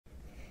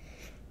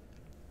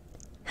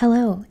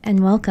Hello,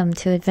 and welcome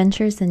to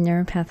Adventures in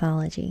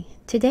Neuropathology.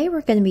 Today we're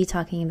going to be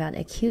talking about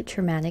acute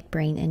traumatic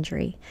brain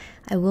injury.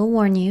 I will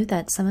warn you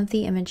that some of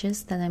the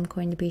images that I'm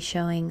going to be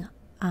showing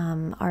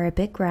are a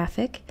bit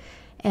graphic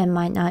and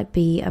might not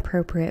be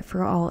appropriate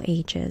for all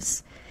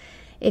ages.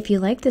 If you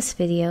like this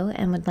video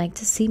and would like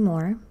to see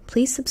more,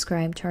 please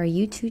subscribe to our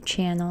YouTube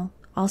channel.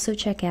 Also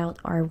check out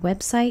our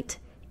website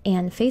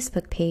and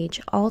Facebook page,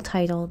 all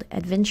titled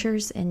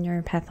Adventures in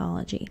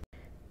Neuropathology.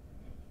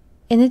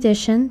 In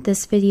addition,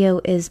 this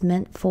video is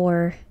meant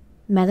for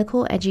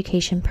medical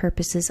education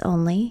purposes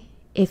only.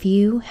 If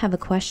you have a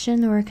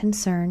question or a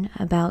concern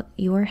about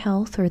your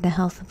health or the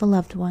health of a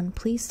loved one,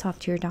 please talk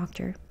to your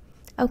doctor.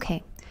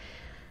 Okay,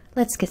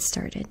 let's get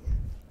started.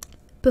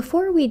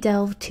 Before we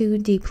delve too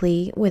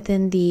deeply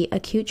within the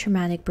acute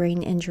traumatic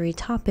brain injury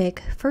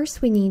topic,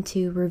 first we need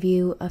to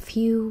review a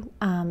few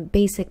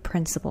basic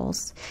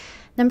principles.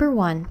 Number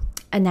one,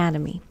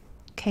 anatomy.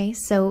 Okay,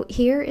 so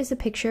here is a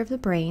picture of the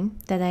brain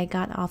that I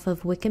got off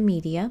of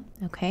Wikimedia,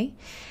 okay?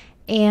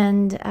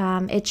 And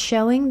it's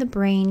showing the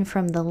brain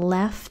from the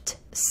left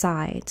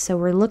side. So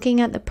we're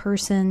looking at the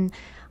person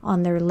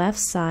on their left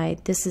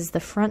side. This is the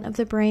front of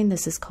the brain.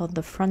 This is called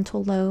the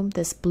frontal lobe,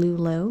 this blue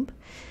lobe.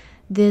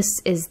 This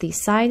is the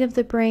side of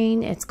the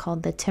brain. It's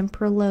called the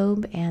temporal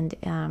lobe, and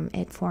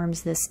it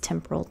forms this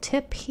temporal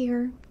tip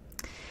here.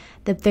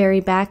 The very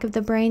back of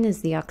the brain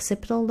is the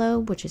occipital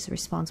lobe, which is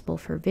responsible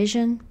for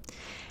vision.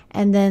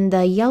 And then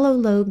the yellow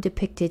lobe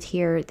depicted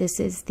here, this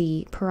is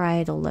the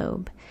parietal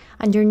lobe.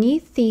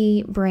 Underneath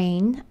the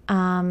brain,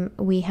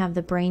 we have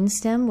the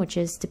brainstem, which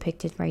is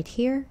depicted right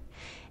here,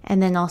 and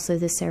then also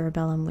the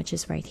cerebellum, which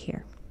is right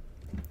here.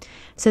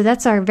 So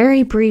that's our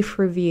very brief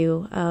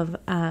review of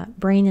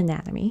brain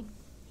anatomy.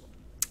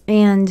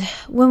 And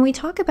when we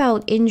talk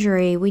about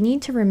injury, we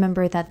need to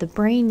remember that the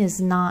brain is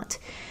not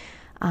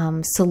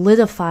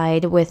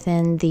solidified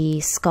within the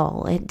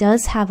skull. It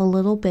does have a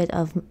little bit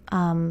of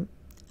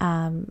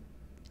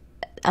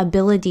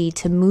ability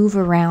to move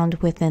around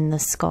within the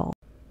skull.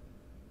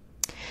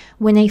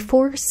 When a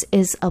force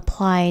is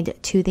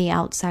applied to the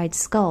outside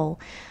skull,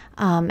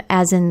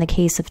 as in the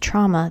case of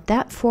trauma,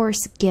 that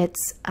force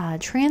gets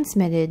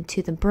transmitted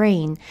to the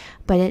brain,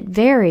 but it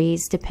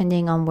varies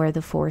depending on where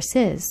the force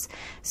is.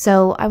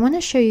 So I want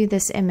to show you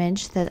this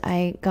image that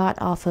I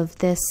got off of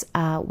this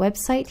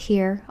website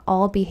here,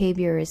 All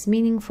Behavior is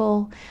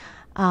Meaningful,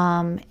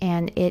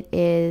 and it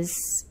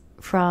is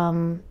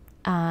from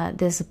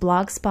this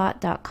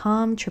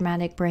blogspot.com,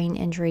 traumatic brain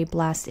injury,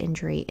 blast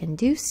injury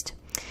induced.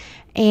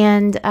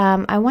 And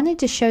I wanted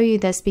to show you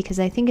this because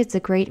I think it's a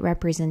great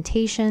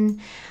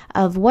representation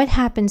of what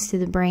happens to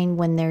the brain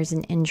when there's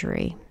an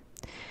injury.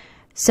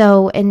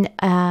 So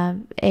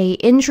a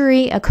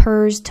injury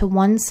occurs to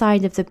one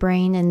side of the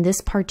brain. In this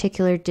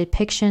particular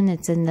depiction,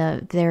 it's in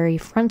the very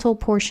frontal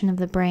portion of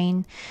the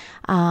brain.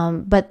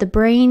 But the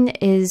brain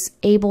is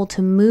able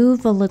to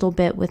move a little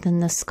bit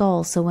within the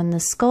skull. So when the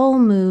skull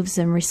moves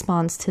in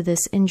response to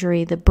this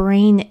injury, the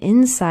brain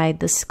inside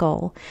the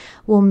skull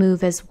will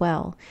move as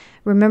well.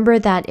 Remember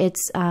that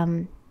it's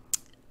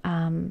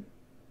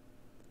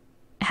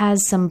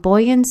has some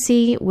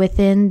buoyancy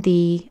within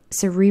the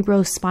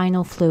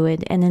cerebrospinal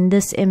fluid, and in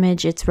this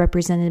image it's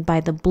represented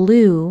by the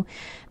blue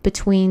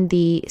between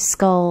the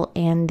skull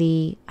and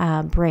the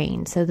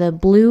brain. So the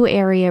blue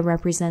area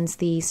represents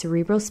the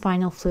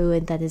cerebrospinal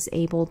fluid that is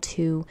able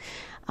to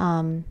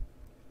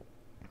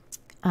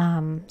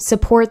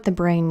support the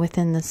brain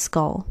within the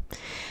skull.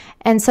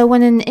 And so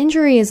when an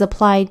injury is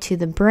applied to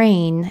the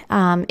brain,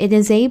 it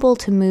is able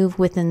to move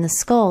within the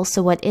skull.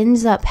 So what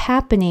ends up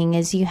happening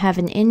is you have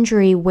an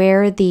injury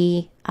where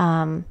the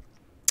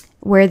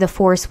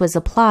force was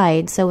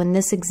applied. So in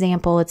this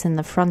example, it's in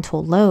the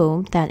frontal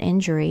lobe, that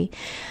injury.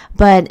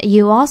 But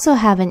you also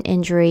have an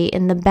injury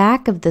in the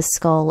back of the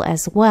skull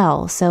as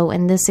well. So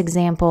in this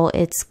example,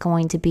 it's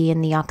going to be in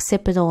the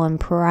occipital and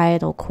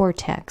parietal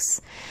cortex.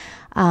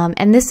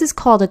 And this is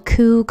called a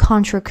coup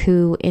contra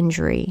coup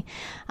injury,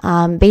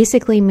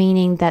 basically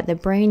meaning that the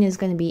brain is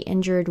going to be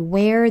injured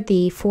where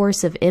the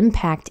force of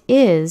impact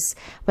is,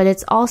 but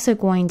it's also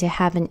going to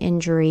have an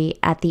injury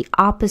at the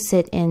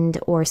opposite end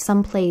or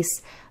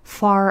someplace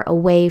far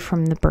away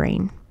from the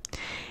brain.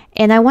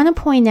 And I want to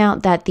point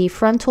out that the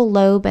frontal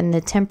lobe and the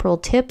temporal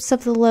tips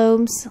of the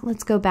lobes,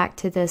 let's go back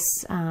to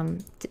this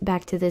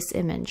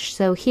image.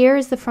 So here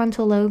is the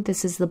frontal lobe,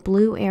 this is the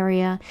blue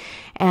area,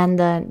 and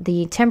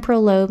the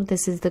temporal lobe,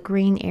 this is the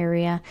green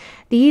area.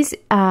 These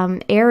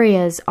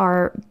areas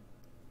are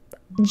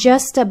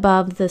just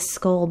above the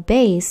skull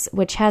base,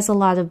 which has a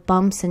lot of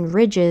bumps and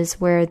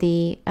ridges where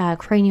the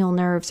cranial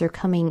nerves are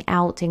coming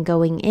out and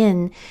going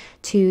in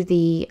to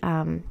the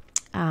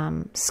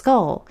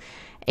skull.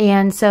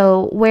 And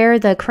so where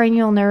the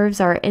cranial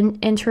nerves are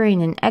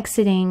entering and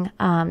exiting,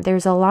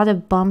 there's a lot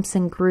of bumps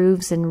and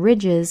grooves and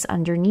ridges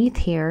underneath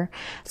here.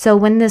 So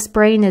when this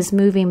brain is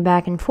moving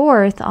back and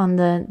forth on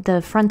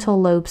the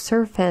frontal lobe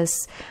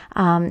surface,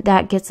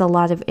 that gets a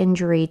lot of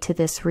injury to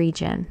this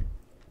region.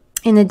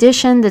 In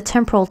addition, the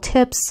temporal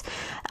tips,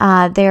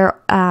 there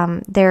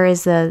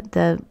is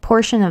the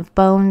portion of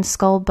bone,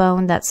 skull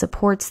bone, that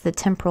supports the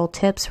temporal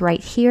tips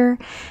right here.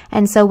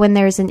 And so when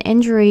there's an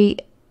injury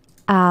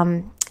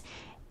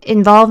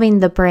involving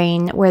the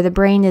brain, where the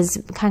brain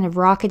is kind of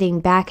rocketing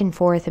back and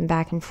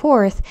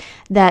forth,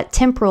 that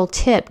temporal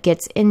tip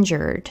gets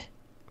injured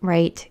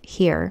right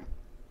here.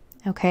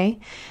 Okay,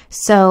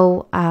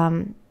 so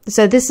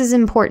so this is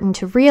important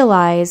to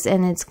realize,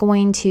 and it's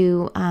going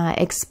to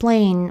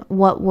explain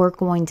what we're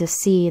going to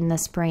see in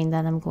this brain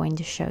that I'm going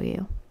to show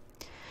you.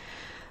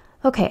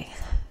 Okay,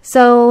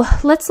 so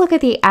let's look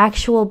at the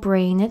actual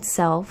brain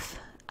itself.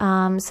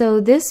 So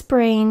this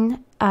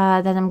brain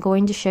that I'm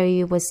going to show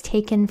you was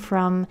taken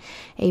from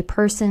a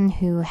person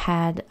who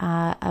had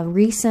a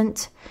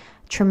recent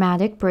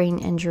traumatic brain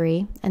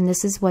injury, and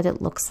this is what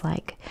it looks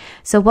like.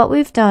 So what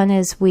we've done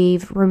is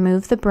we've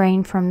removed the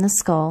brain from the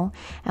skull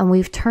and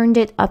we've turned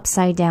it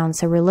upside down,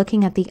 so we're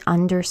looking at the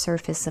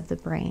undersurface of the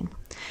brain.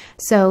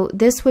 So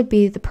this would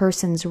be the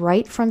person's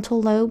right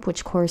frontal lobe,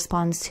 which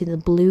corresponds to the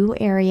blue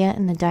area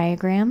in the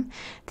diagram.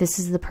 This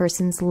is the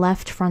person's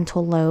left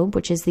frontal lobe,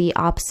 which is the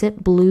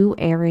opposite blue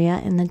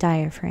area in the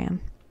diagram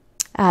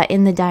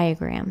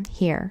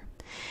here.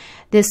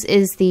 This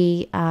is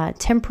the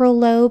temporal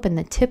lobe and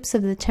the tips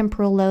of the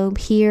temporal lobe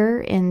here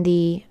in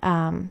the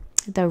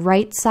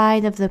right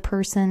side of the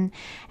person,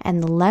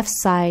 and the left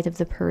side of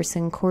the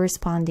person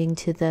corresponding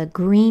to the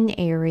green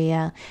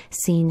area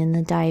seen in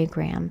the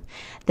diagram.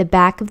 The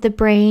back of the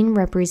brain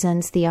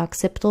represents the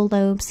occipital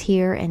lobes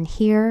here, and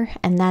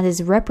that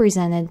is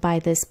represented by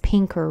this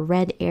pink or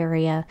red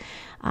area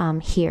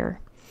here.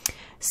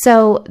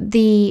 So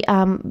the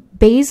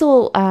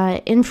basal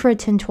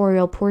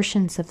infratentorial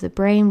portions of the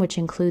brain, which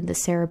include the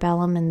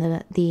cerebellum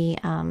and the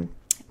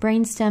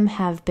brainstem,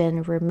 have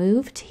been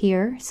removed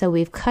here. So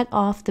we've cut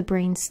off the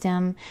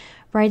brainstem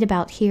right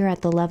about here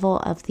at the level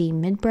of the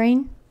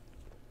midbrain.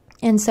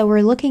 And so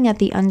we're looking at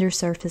the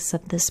undersurface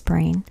of this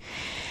brain.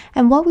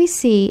 And what we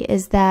see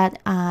is that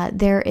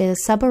there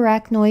is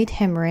subarachnoid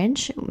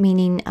hemorrhage,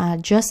 meaning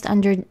just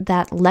under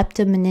that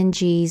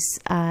leptomeninges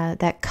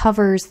that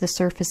covers the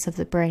surface of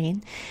the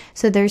brain.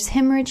 So there's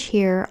hemorrhage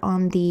here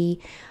on the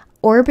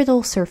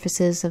orbital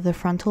surfaces of the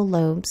frontal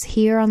lobes,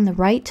 here on the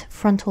right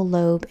frontal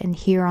lobe and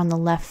here on the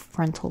left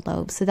frontal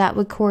lobe. So that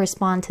would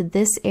correspond to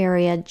this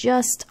area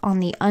just on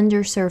the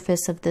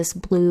undersurface of this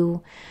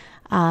blue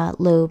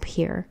lobe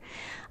here.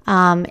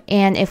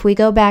 And if we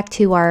go back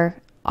to our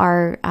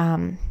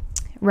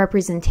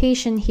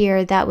representation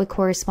here, that would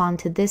correspond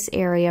to this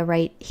area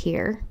right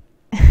here.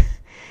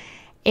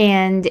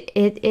 And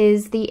it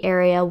is the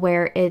area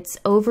where it's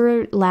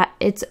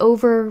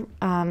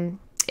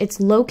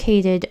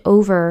located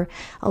over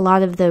a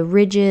lot of the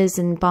ridges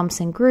and bumps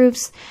and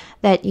grooves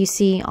that you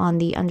see on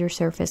the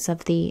undersurface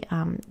of the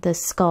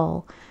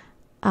skull.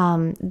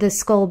 The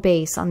skull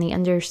base on the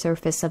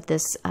undersurface of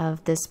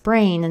this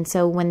brain. And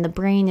so when the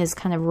brain is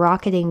kind of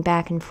rocketing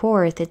back and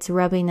forth, it's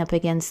rubbing up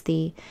against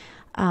the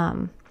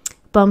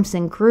bumps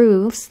and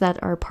grooves that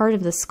are part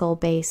of the skull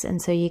base,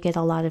 and so you get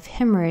a lot of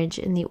hemorrhage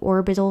in the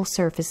orbital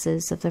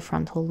surfaces of the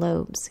frontal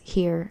lobes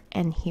here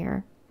and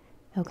here.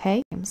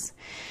 Okay,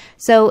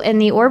 so in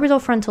the orbital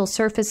frontal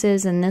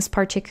surfaces in this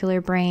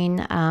particular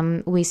brain,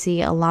 we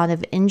see a lot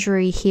of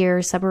injury here,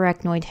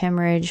 subarachnoid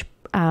hemorrhage,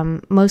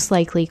 most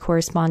likely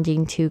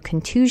corresponding to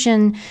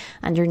contusion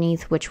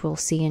underneath, which we'll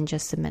see in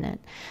just a minute.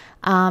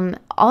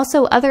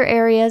 Also, other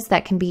areas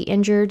that can be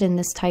injured in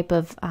this type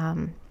of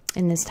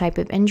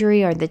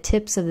injury are the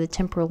tips of the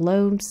temporal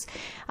lobes,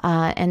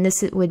 and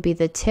this would be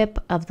the tip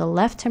of the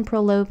left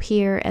temporal lobe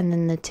here, and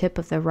then the tip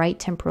of the right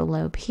temporal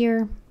lobe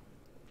here.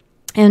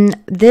 And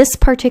this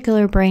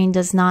particular brain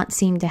does not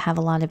seem to have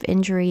a lot of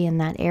injury in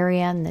that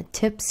area, and the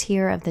tips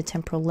here of the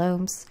temporal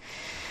lobes.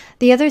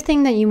 The other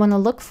thing that you want to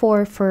look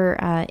for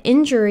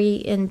injury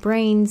in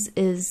brains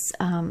is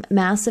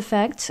mass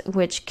effect,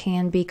 which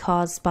can be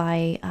caused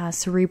by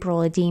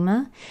cerebral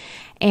edema.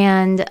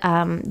 And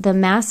the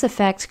mass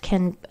effect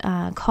can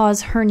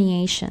cause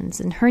herniations.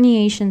 And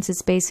herniations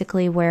is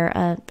basically where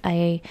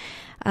a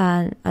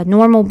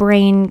normal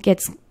brain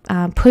gets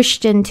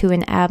pushed into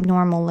an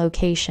abnormal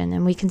location.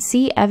 And we can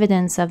see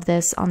evidence of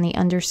this on the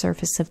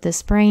undersurface of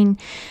this brain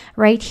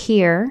right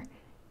here.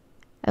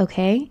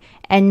 Okay,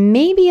 and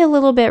maybe a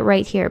little bit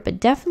right here, but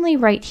definitely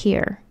right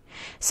here.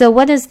 So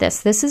what is this?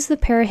 This is the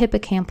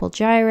parahippocampal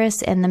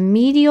gyrus, and the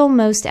medial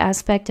most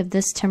aspect of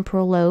this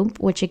temporal lobe,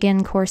 which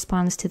again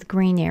corresponds to the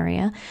green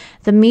area,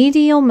 the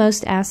medial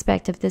most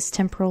aspect of this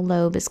temporal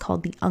lobe is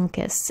called the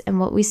uncus. And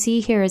what we see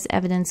here is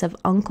evidence of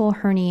uncal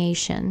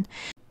herniation.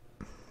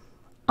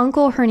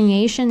 Uncal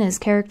herniation is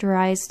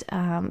characterized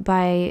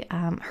by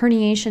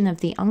herniation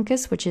of the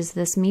uncus, which is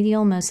this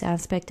medial most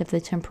aspect of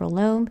the temporal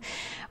lobe,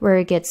 where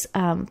it gets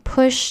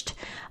pushed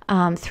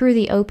through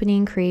the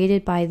opening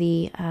created by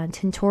the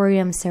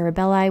tentorium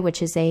cerebelli,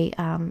 which is a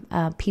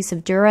piece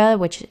of dura,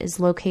 which is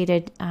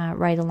located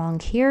right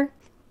along here,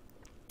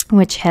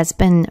 which has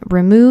been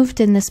removed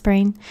in this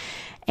brain.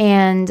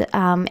 And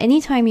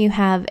anytime you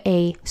have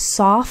a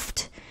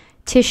soft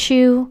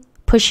tissue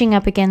pushing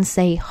up against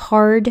a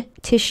hard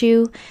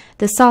tissue,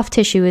 the soft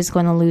tissue is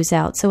going to lose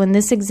out. So in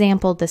this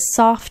example, the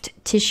soft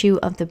tissue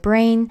of the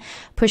brain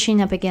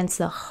pushing up against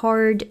the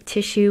hard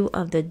tissue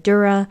of the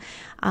dura,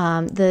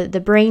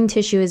 the brain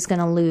tissue is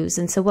going to lose.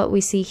 And so what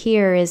we see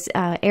here is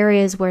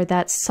areas where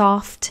that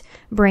soft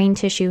brain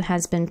tissue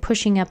has been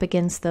pushing up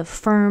against the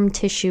firm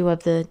tissue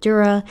of the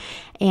dura,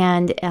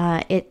 and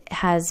it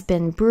has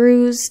been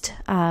bruised,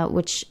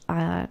 which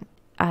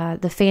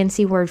the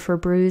fancy word for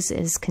bruise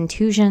is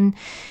contusion.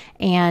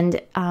 And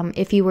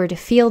if you were to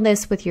feel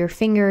this with your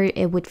finger,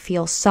 it would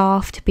feel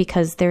soft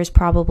because there's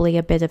probably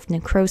a bit of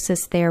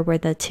necrosis there where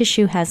the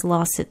tissue has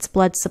lost its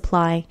blood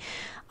supply,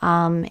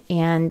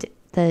 and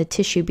the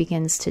tissue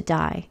begins to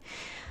die.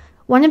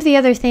 One of the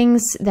other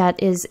things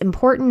that is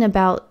important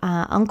about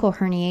uncal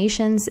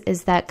herniations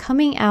is that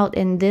coming out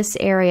in this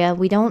area,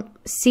 we don't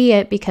see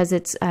it because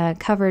it's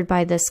covered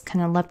by this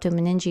kind of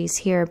leptomeninges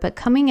here, but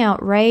coming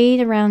out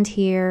right around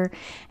here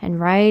and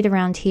right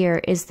around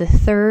here is the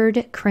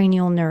third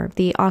cranial nerve,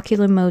 the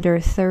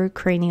oculomotor third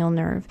cranial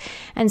nerve.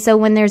 And so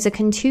when there's a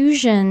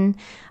contusion,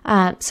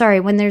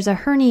 when there's a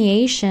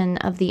herniation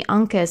of the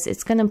uncus,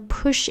 it's going to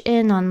push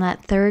in on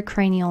that third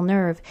cranial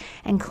nerve.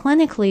 And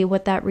clinically,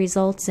 what that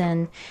results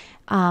in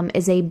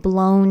is a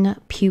blown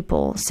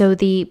pupil. So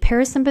the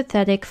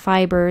parasympathetic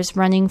fibers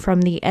running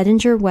from the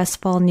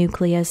Edinger-Westphal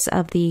nucleus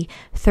of the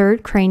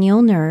third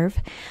cranial nerve,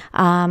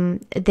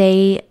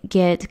 they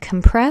get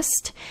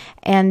compressed,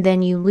 and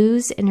then you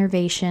lose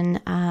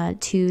innervation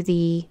to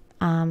the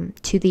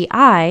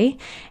eye,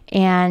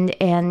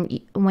 and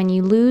when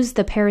you lose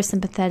the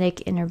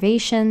parasympathetic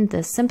innervation,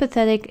 the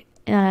sympathetic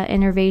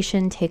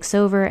innervation takes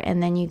over,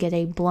 and then you get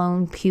a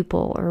blown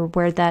pupil, or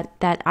where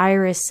that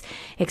iris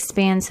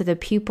expands so the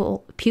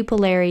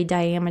pupillary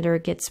diameter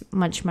gets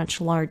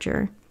much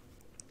larger.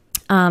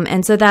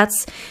 And so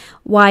that's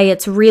why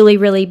it's really,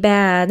 really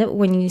bad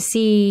when you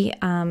see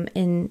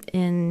in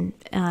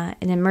an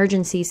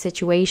emergency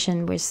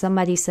situation where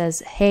somebody says,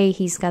 hey,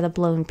 he's got a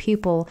blown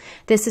pupil.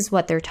 This is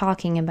what they're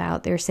talking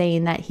about. They're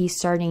saying that he's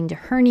starting to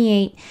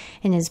herniate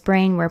in his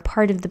brain, where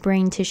part of the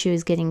brain tissue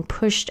is getting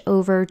pushed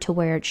over to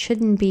where it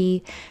shouldn't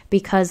be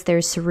because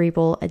there's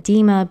cerebral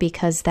edema,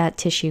 because that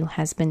tissue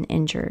has been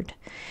injured.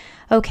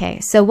 Okay,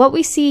 so what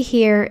we see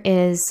here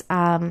is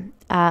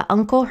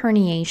uncal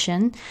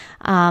herniation,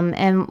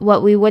 and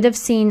what we would have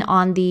seen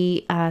on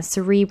the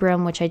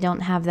cerebrum, which I don't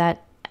have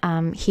that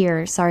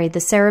here, sorry, the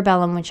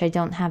cerebellum, which I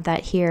don't have that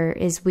here,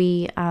 is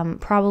we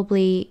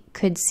probably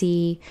could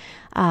see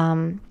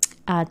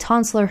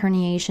tonsillar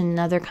herniation and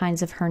other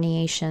kinds of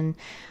herniation,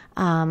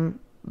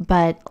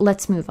 but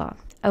let's move on.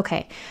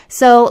 Okay,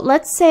 so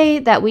let's say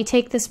that we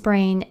take this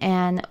brain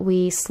and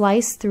we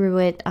slice through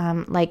it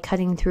like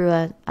cutting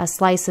through a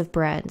slice of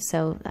bread.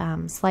 So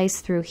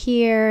slice through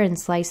here and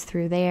slice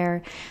through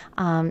there,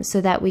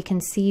 so that we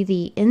can see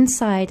the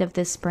inside of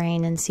this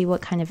brain and see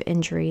what kind of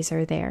injuries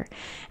are there.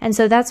 And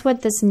so that's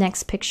what this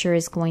next picture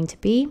is going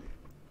to be.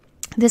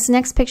 This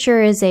next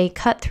picture is a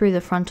cut through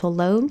the frontal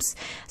lobes.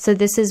 So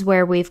this is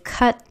where we've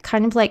cut,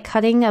 kind of like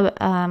cutting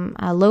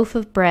a loaf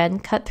of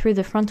bread, cut through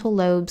the frontal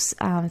lobes,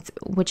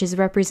 which is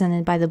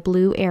represented by the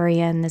blue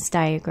area in this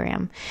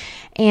diagram.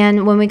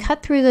 And when we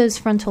cut through those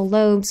frontal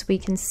lobes, we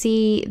can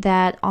see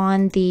that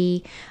on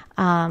the,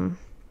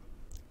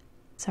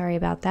 sorry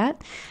about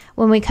that.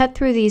 When we cut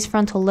through these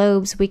frontal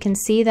lobes, we can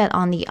see that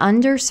on the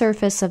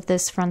undersurface of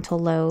this frontal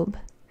lobe,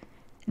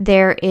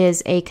 there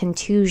is a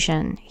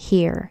contusion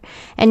here.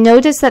 And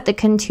notice that the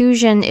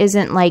contusion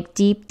isn't like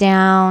deep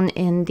down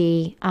in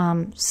the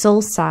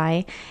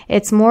sulci.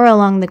 It's more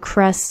along the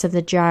crest of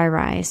the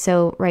gyri.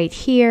 So right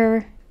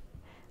here,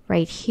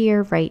 right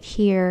here, right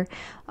here,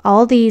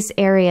 all these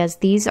areas,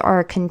 these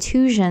are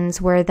contusions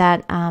where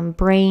that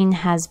brain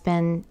has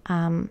been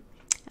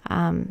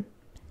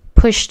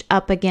pushed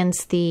up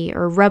against the,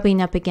 or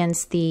rubbing up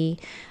against the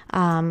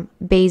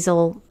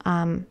basal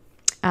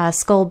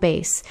skull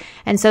base.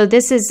 And so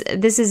this is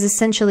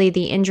essentially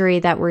the injury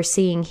that we're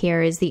seeing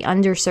here, is the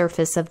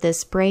undersurface of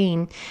this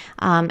brain.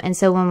 And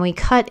so when we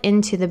cut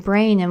into the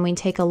brain and we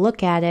take a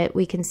look at it,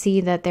 we can see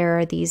that there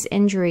are these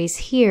injuries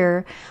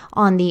here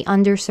on the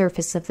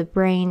undersurface of the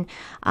brain.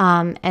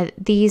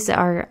 These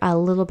are a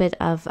little bit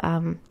of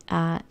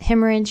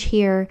hemorrhage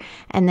here,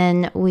 and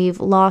then we've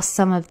lost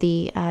some of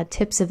the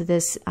tips of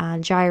this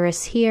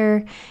gyrus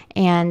here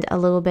and a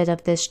little bit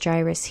of this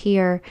gyrus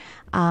here,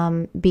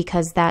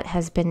 because that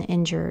has been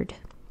injured.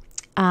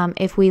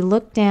 If we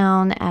look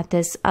down at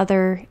this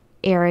other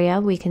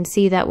area, we can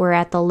see that we're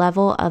at the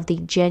level of the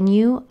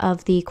genu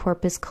of the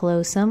corpus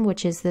callosum,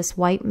 which is this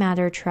white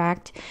matter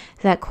tract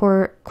that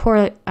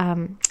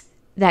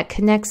that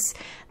connects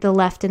the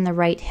left and the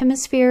right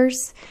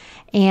hemispheres.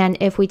 And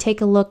if we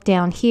take a look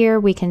down here,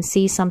 we can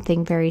see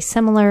something very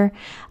similar,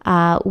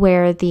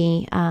 where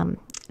the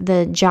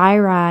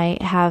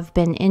gyri have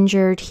been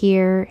injured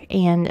here,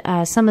 and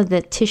some of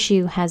the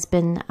tissue has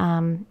been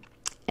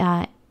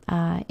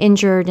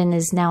injured and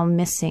is now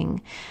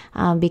missing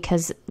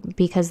because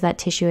that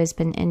tissue has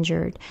been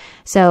injured.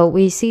 So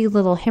we see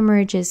little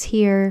hemorrhages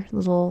here,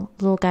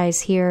 little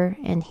guys here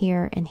and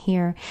here and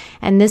here,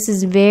 and this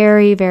is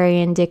very, very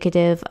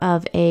indicative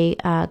of a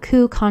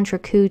coup contra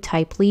coup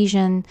type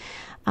lesion,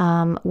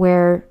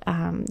 where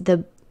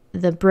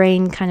the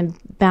brain kind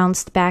of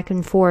bounced back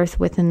and forth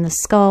within the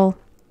skull.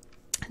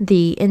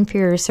 The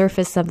inferior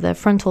surface of the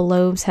frontal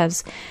lobes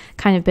has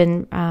kind of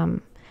been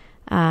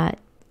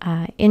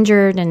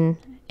injured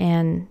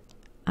and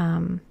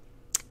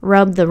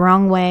rubbed the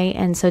wrong way,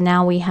 and so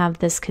now we have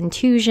this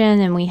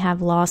contusion and we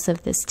have loss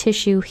of this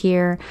tissue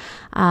here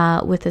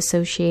with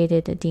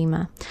associated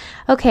edema.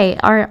 Okay,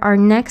 our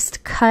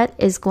next cut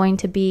is going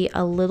to be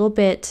a little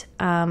bit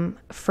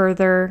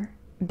further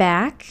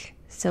back.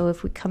 So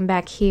if we come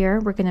back here,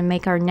 we're going to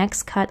make our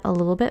next cut a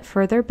little bit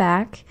further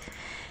back.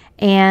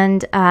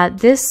 And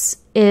this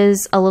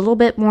is a little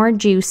bit more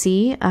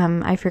juicy.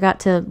 I forgot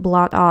to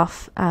blot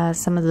off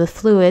some of the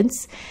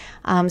fluids.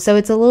 So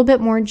it's a little bit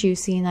more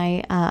juicy, and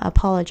I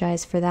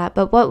apologize for that.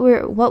 But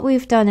what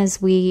we've done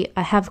is we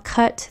have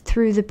cut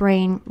through the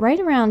brain right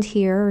around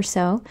here or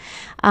so,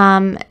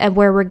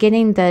 where we're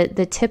getting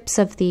the tips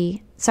of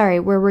the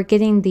where we're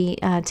getting the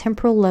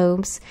temporal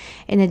lobes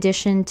in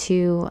addition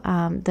to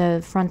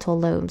the frontal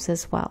lobes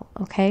as well.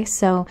 Okay,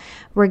 so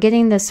we're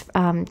getting this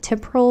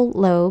temporal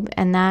lobe,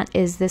 and that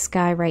is this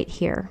guy right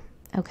here.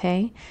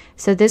 Okay,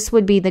 so this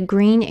would be the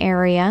green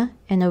area,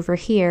 and over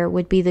here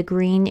would be the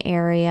green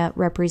area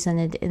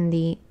represented in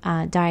the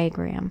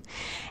diagram.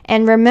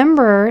 And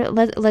remember,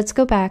 let's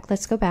go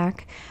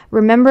back.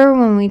 Remember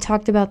when we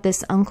talked about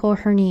this uncal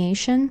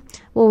herniation?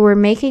 Well, we're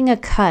making a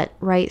cut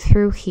right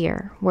through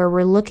here, where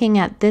we're looking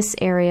at this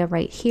area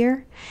right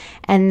here,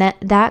 and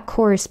that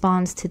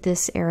corresponds to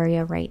this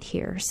area right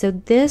here. So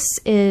this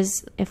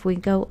is, if we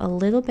go a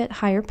little bit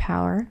higher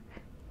power,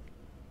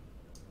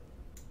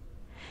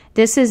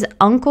 this is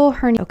uncal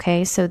herniation.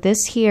 Okay, so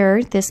this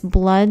here, this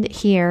blood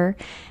here,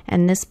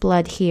 and this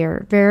blood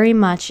here very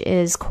much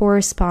is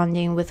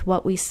corresponding with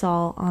what we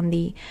saw on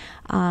the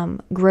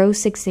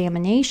gross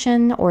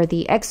examination or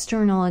the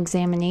external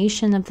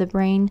examination of the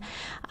brain,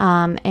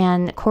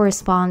 and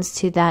corresponds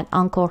to that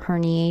uncal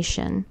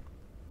herniation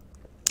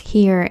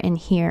here and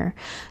here.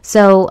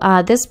 So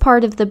this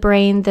part of the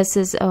brain, this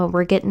is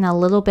we're getting a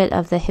little bit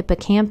of the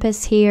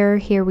hippocampus here.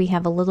 Here we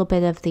have a little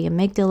bit of the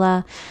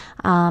amygdala,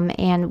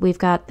 and we've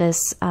got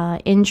this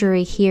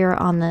injury here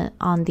on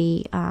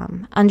the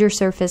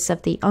undersurface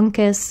of the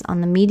uncus, on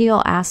the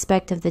medial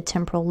aspect of the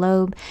temporal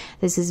lobe.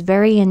 This is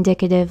very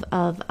indicative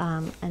of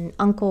an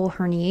uncal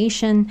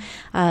herniation,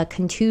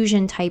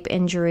 contusion type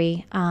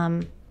injury.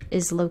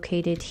 Is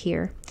located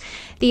here.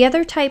 The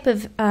other type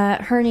of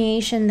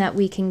herniation that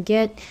we can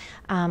get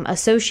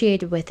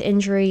associated with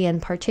injury,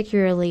 and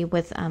particularly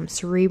with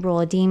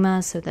cerebral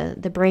edema, so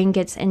the brain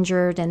gets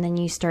injured and then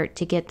you start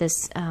to get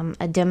this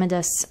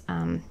edematous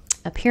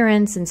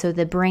appearance, and so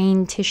the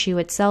brain tissue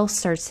itself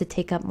starts to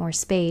take up more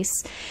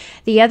space.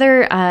 The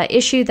other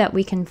issue that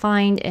we can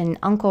find in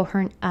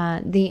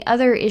the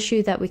other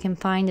issue that we can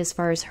find as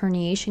far as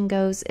herniation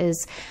goes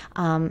is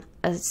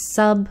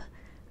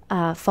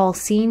a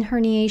falcine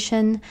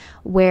herniation,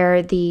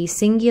 where the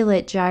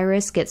cingulate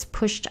gyrus gets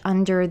pushed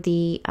under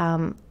the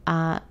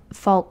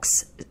falx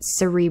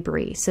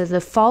cerebri. So the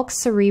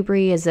falx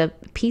cerebri is a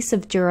piece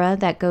of dura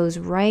that goes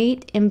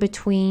right in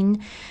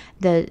between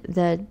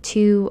the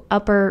two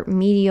upper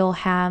medial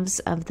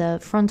halves of the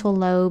frontal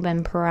lobe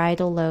and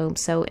parietal lobe.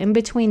 So in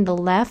between the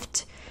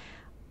left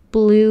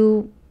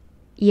blue,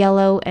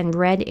 yellow, and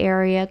red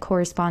area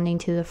corresponding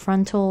to the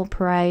frontal,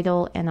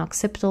 parietal, and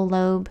occipital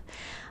lobe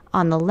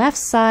on the left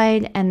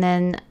side, and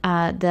then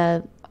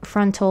the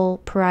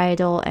frontal,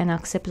 parietal, and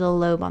occipital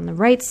lobe on the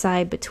right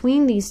side.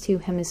 Between these two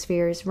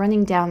hemispheres,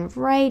 running down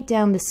right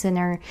down the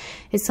center,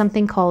 is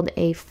something called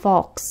a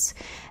falx,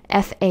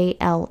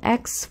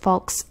 F-A-L-X,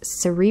 falx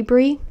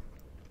cerebri.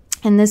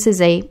 And this is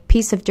a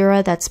piece of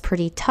dura that's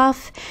pretty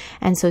tough,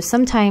 and so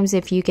sometimes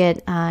if you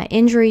get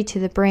injury to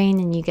the brain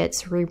and you get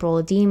cerebral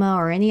edema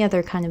or any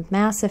other kind of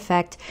mass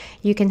effect,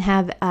 you can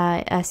have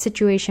a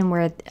situation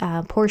where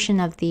a portion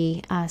of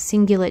the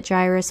cingulate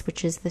gyrus,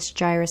 which is this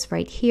gyrus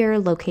right here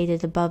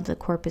located above the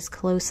corpus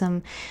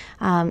callosum,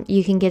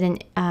 you can get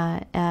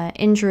an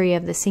injury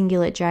of the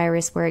cingulate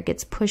gyrus where it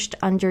gets pushed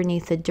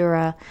underneath the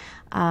dura,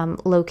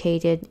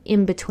 located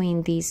in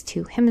between these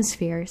two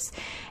hemispheres.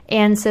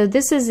 And so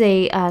this is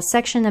a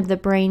section of the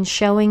brain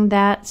showing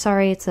that.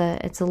 Sorry, it's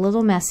a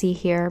little messy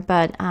here,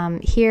 but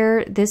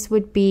here this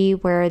would be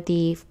where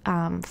the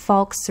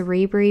falx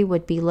cerebri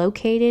would be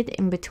located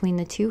in between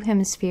the two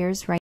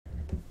hemispheres. Right,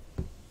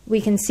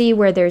 we can see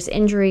where there's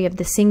injury of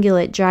the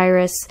cingulate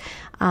gyrus,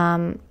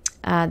 the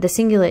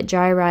cingulate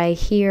gyri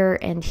here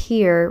and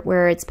here,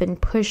 where it's been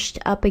pushed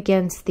up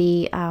against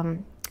the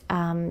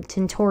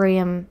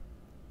tentorium.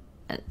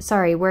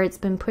 Where it's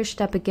been pushed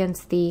up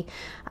against the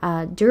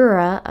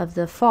dura of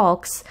the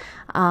falx,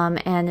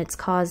 and it's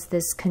caused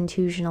this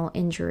contusional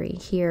injury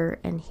here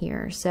and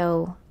here.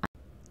 So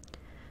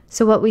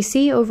So what we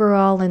see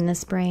overall in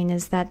this brain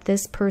is that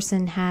this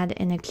person had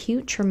an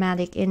acute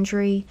traumatic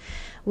injury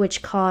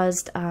which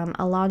caused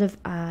a lot of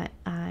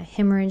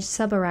hemorrhage,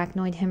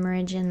 subarachnoid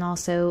hemorrhage, and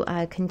also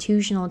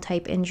contusional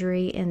type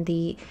injury in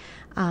the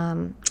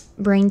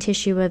brain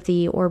tissue of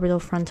the orbital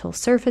frontal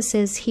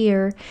surfaces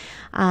here.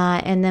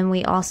 And then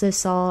we also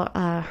saw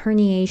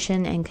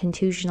herniation and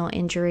contusional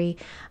injury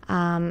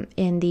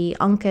in the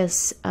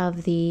uncus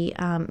of the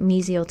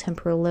mesial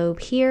temporal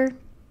lobe here.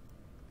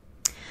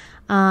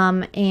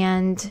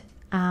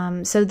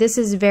 So this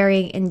is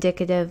very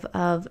indicative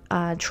of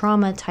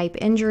trauma type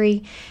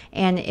injury,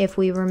 and if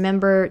we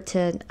remember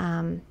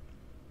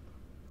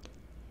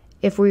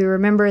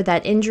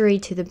that injury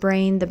to the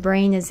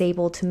brain is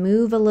able to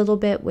move a little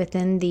bit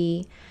within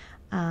the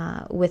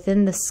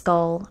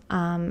skull,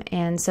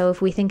 and so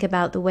if we think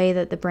about the way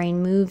that the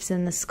brain moves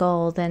in the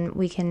skull, then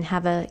we can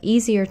have an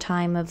easier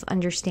time of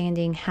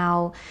understanding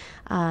how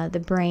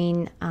the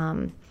brain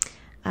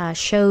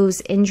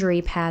shows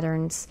injury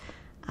patterns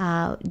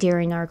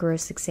during our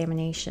gross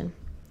examination.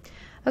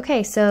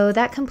 Okay, so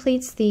that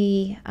completes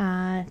the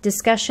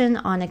discussion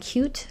on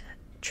acute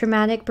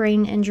traumatic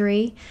brain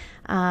injury.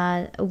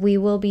 We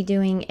will be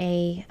doing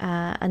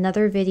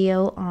another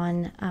video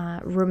on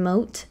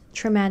remote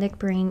traumatic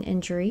brain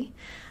injury.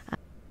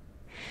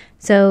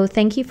 So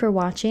thank you for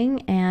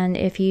watching, and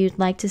if you'd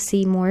like to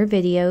see more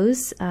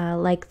videos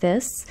like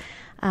this,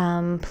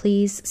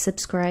 please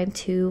subscribe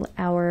to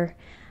our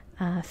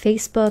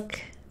Facebook,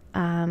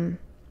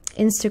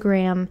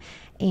 Instagram,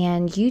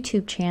 and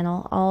YouTube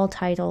channel, all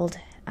titled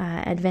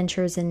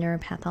Adventures in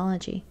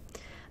Neuropathology.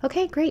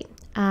 Okay, great.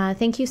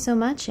 Thank you so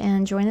much,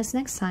 and join us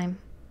next time.